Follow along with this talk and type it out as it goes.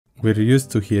We're used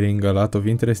to hearing a lot of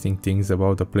interesting things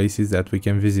about the places that we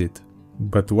can visit.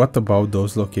 But what about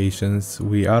those locations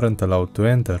we aren't allowed to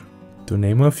enter? To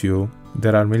name a few,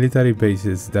 there are military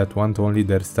bases that want only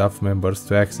their staff members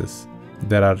to access.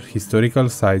 There are historical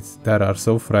sites that are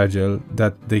so fragile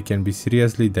that they can be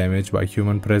seriously damaged by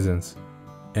human presence.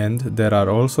 And there are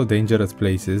also dangerous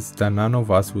places that none of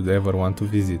us would ever want to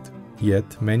visit.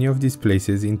 Yet, many of these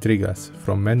places intrigue us,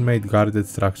 from man-made guarded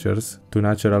structures to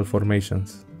natural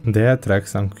formations. They attract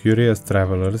some curious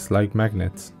travelers like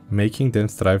magnets, making them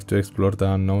strive to explore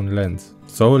the unknown lands.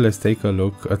 So let's take a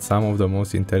look at some of the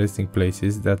most interesting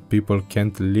places that people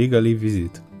can't legally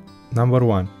visit. Number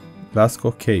 1.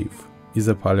 Lascaux Cave is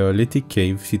a Paleolithic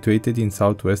cave situated in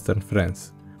southwestern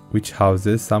France, which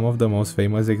houses some of the most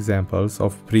famous examples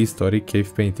of prehistoric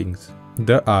cave paintings.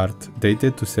 The art,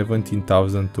 dated to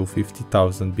 17,000 to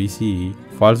 50,000 BCE,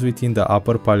 falls within the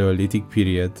Upper Paleolithic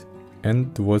period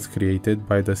and was created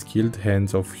by the skilled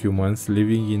hands of humans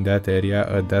living in that area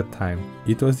at that time.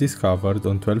 It was discovered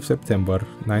on 12 September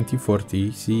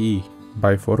 1940 CE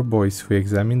by 4 boys who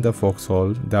examined the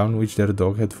foxhole down which their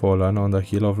dog had fallen on the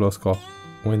hill of Lascaux.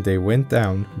 When they went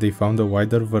down, they found a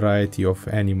wider variety of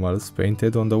animals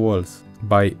painted on the walls.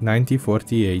 By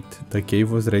 1948, the cave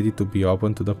was ready to be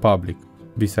opened to the public.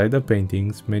 Beside the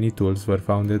paintings, many tools were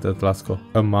found at Lascaux.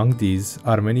 Among these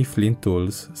are many flint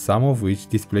tools, some of which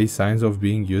display signs of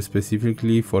being used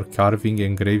specifically for carving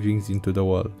engravings into the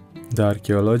wall. The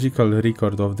archaeological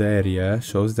record of the area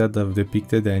shows that the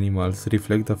depicted animals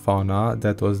reflect the fauna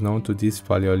that was known to these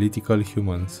Paleolithical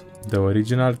humans. The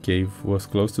original cave was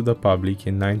closed to the public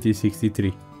in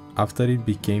 1963. After it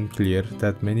became clear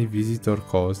that many visitors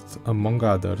caused, among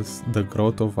others, the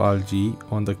growth of algae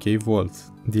on the cave walls,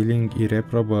 dealing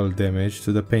irreparable damage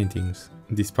to the paintings.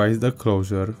 Despite the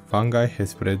closure, fungi has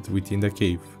spread within the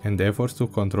cave, and efforts to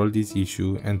control this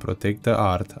issue and protect the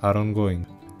art are ongoing.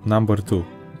 Number 2.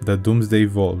 The Doomsday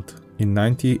Vault. In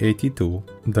 1982,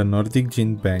 the Nordic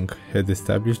Giant Bank had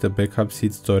established a backup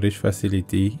seed storage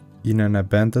facility in an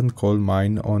abandoned coal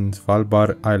mine on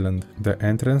Svalbard Island. The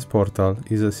entrance portal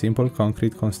is a simple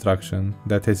concrete construction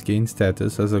that has gained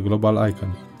status as a global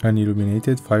icon. An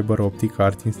illuminated fiber optic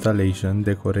art installation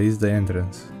decorates the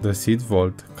entrance. The seed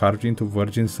vault, carved into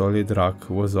virgin solid rock,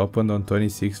 was opened on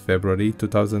 26 February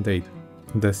 2008.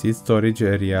 The seed storage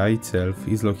area itself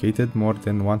is located more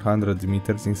than 100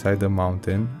 meters inside the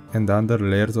mountain and under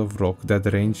layers of rock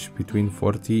that range between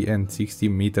 40 and 60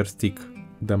 meters thick.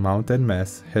 The mountain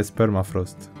mass has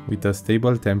permafrost, with a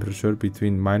stable temperature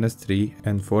between -3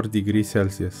 and 4 degrees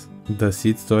Celsius. The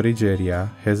seed storage area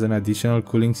has an additional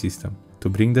cooling system to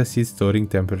bring the seed storing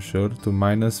temperature to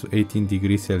 -18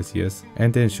 degrees Celsius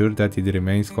and ensure that it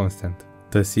remains constant.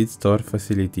 The seed store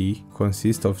facility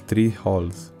consists of 3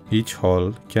 halls. Each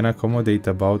hall can accommodate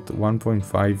about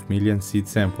 1.5 million seed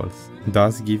samples,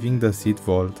 thus giving the seed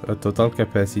vault a total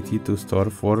capacity to store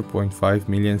 4.5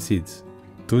 million seeds.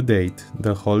 To date,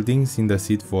 the holdings in the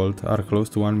seed vault are close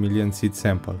to 1 million seed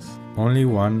samples. Only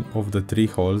one of the 3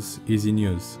 halls is in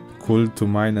use. Cooled to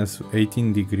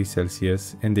 -18 degrees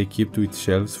Celsius and equipped with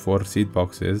shelves for seed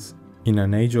boxes, in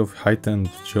an age of heightened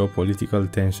geopolitical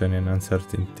tension and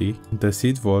uncertainty, the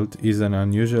seed vault is an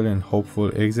unusual and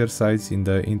hopeful exercise in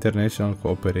the international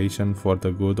cooperation for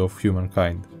the good of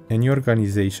humankind. Any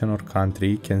organization or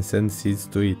country can send seeds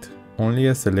to it. Only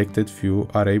a selected few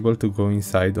are able to go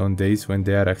inside on days when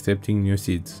they are accepting new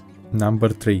seeds. Number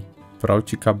 3.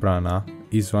 Prauchica Brana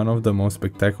is one of the most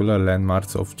spectacular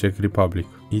landmarks of Czech Republic.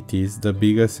 It is the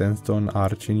biggest sandstone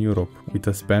arch in Europe, with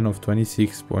a span of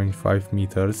 26.5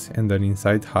 meters and an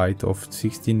inside height of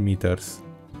 16 meters.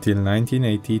 Till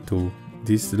 1982,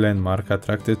 this landmark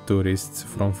attracted tourists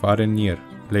from far and near.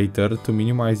 Later, to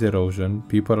minimize erosion,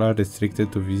 people are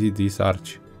restricted to visit this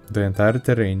arch. The entire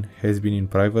terrain has been in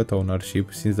private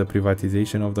ownership since the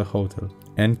privatization of the hotel,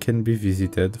 and can be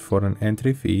visited for an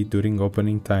entry fee during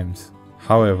opening times.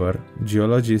 However,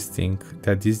 geologists think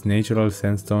that this natural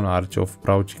sandstone arch of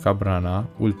Prauchica Brana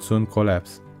will soon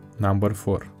collapse. Number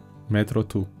 4. Metro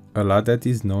 2. A lot that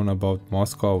is known about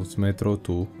Moscow's Metro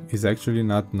 2 is actually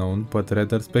not known but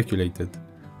rather speculated,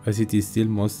 as it is still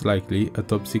most likely a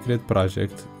top-secret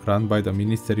project run by the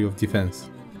Ministry of Defense.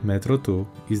 Metro 2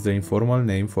 is the informal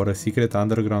name for a secret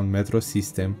underground metro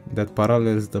system that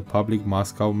parallels the public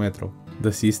Moscow metro.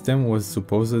 The system was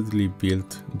supposedly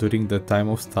built during the time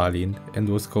of Stalin and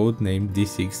was codenamed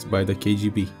D6 by the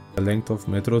KGB. The length of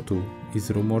Metro 2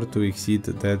 is rumored to exceed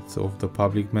that of the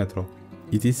public metro.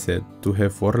 It is said to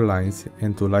have 4 lines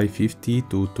and to lie 50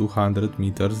 to 200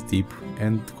 meters deep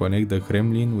and connect the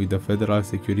Kremlin with the Federal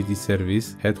Security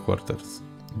Service headquarters.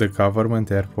 the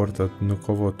government airport at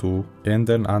Vnukovo 2, and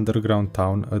an underground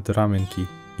town at Ramenki,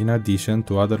 in addition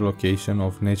to other locations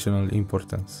of national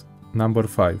importance. Number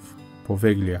 5.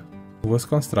 Poveglia. It was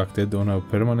constructed on a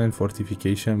permanent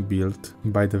fortification built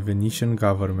by the Venetian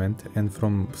government and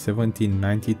from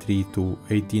 1793 to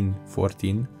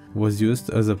 1814 was used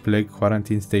as a plague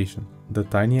quarantine station. The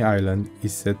tiny island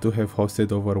is said to have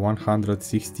hosted over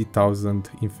 160,000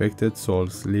 infected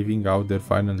souls living out their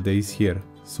final days here,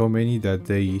 so many that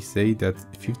they say that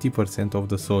 50% of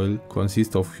the soil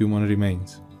consists of human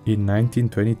remains. In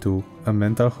 1922, a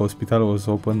mental hospital was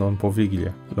opened on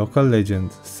Poveglia. Local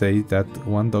legends say that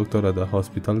one doctor at the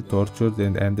hospital tortured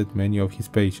and ended many of his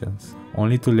patients,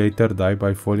 only to later die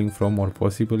by falling from or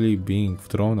possibly being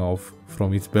thrown off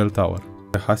from its bell tower.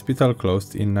 The hospital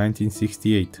closed in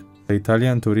 1968. The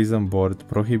Italian Tourism Board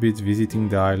prohibits visiting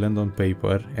the island on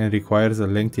paper and requires a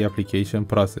lengthy application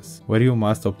process, where you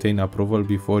must obtain approval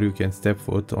before you can step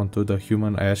foot onto the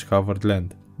human ash-covered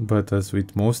land. But as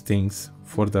with most things,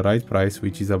 for the right price,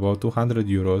 which is about 200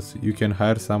 euros, you can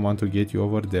hire someone to get you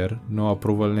over there, no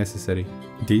approval necessary.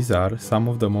 These are some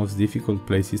of the most difficult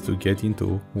places to get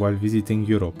into while visiting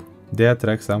Europe. They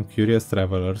attract some curious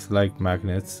travelers like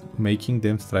magnets, making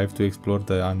them strive to explore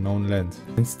the unknown lands.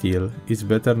 And still, it's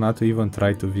better not to even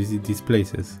try to visit these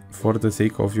places, for the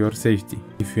sake of your safety.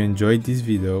 If you enjoyed this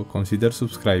video, consider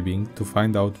subscribing to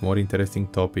find out more interesting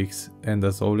topics, and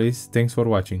as always, thanks for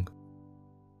watching.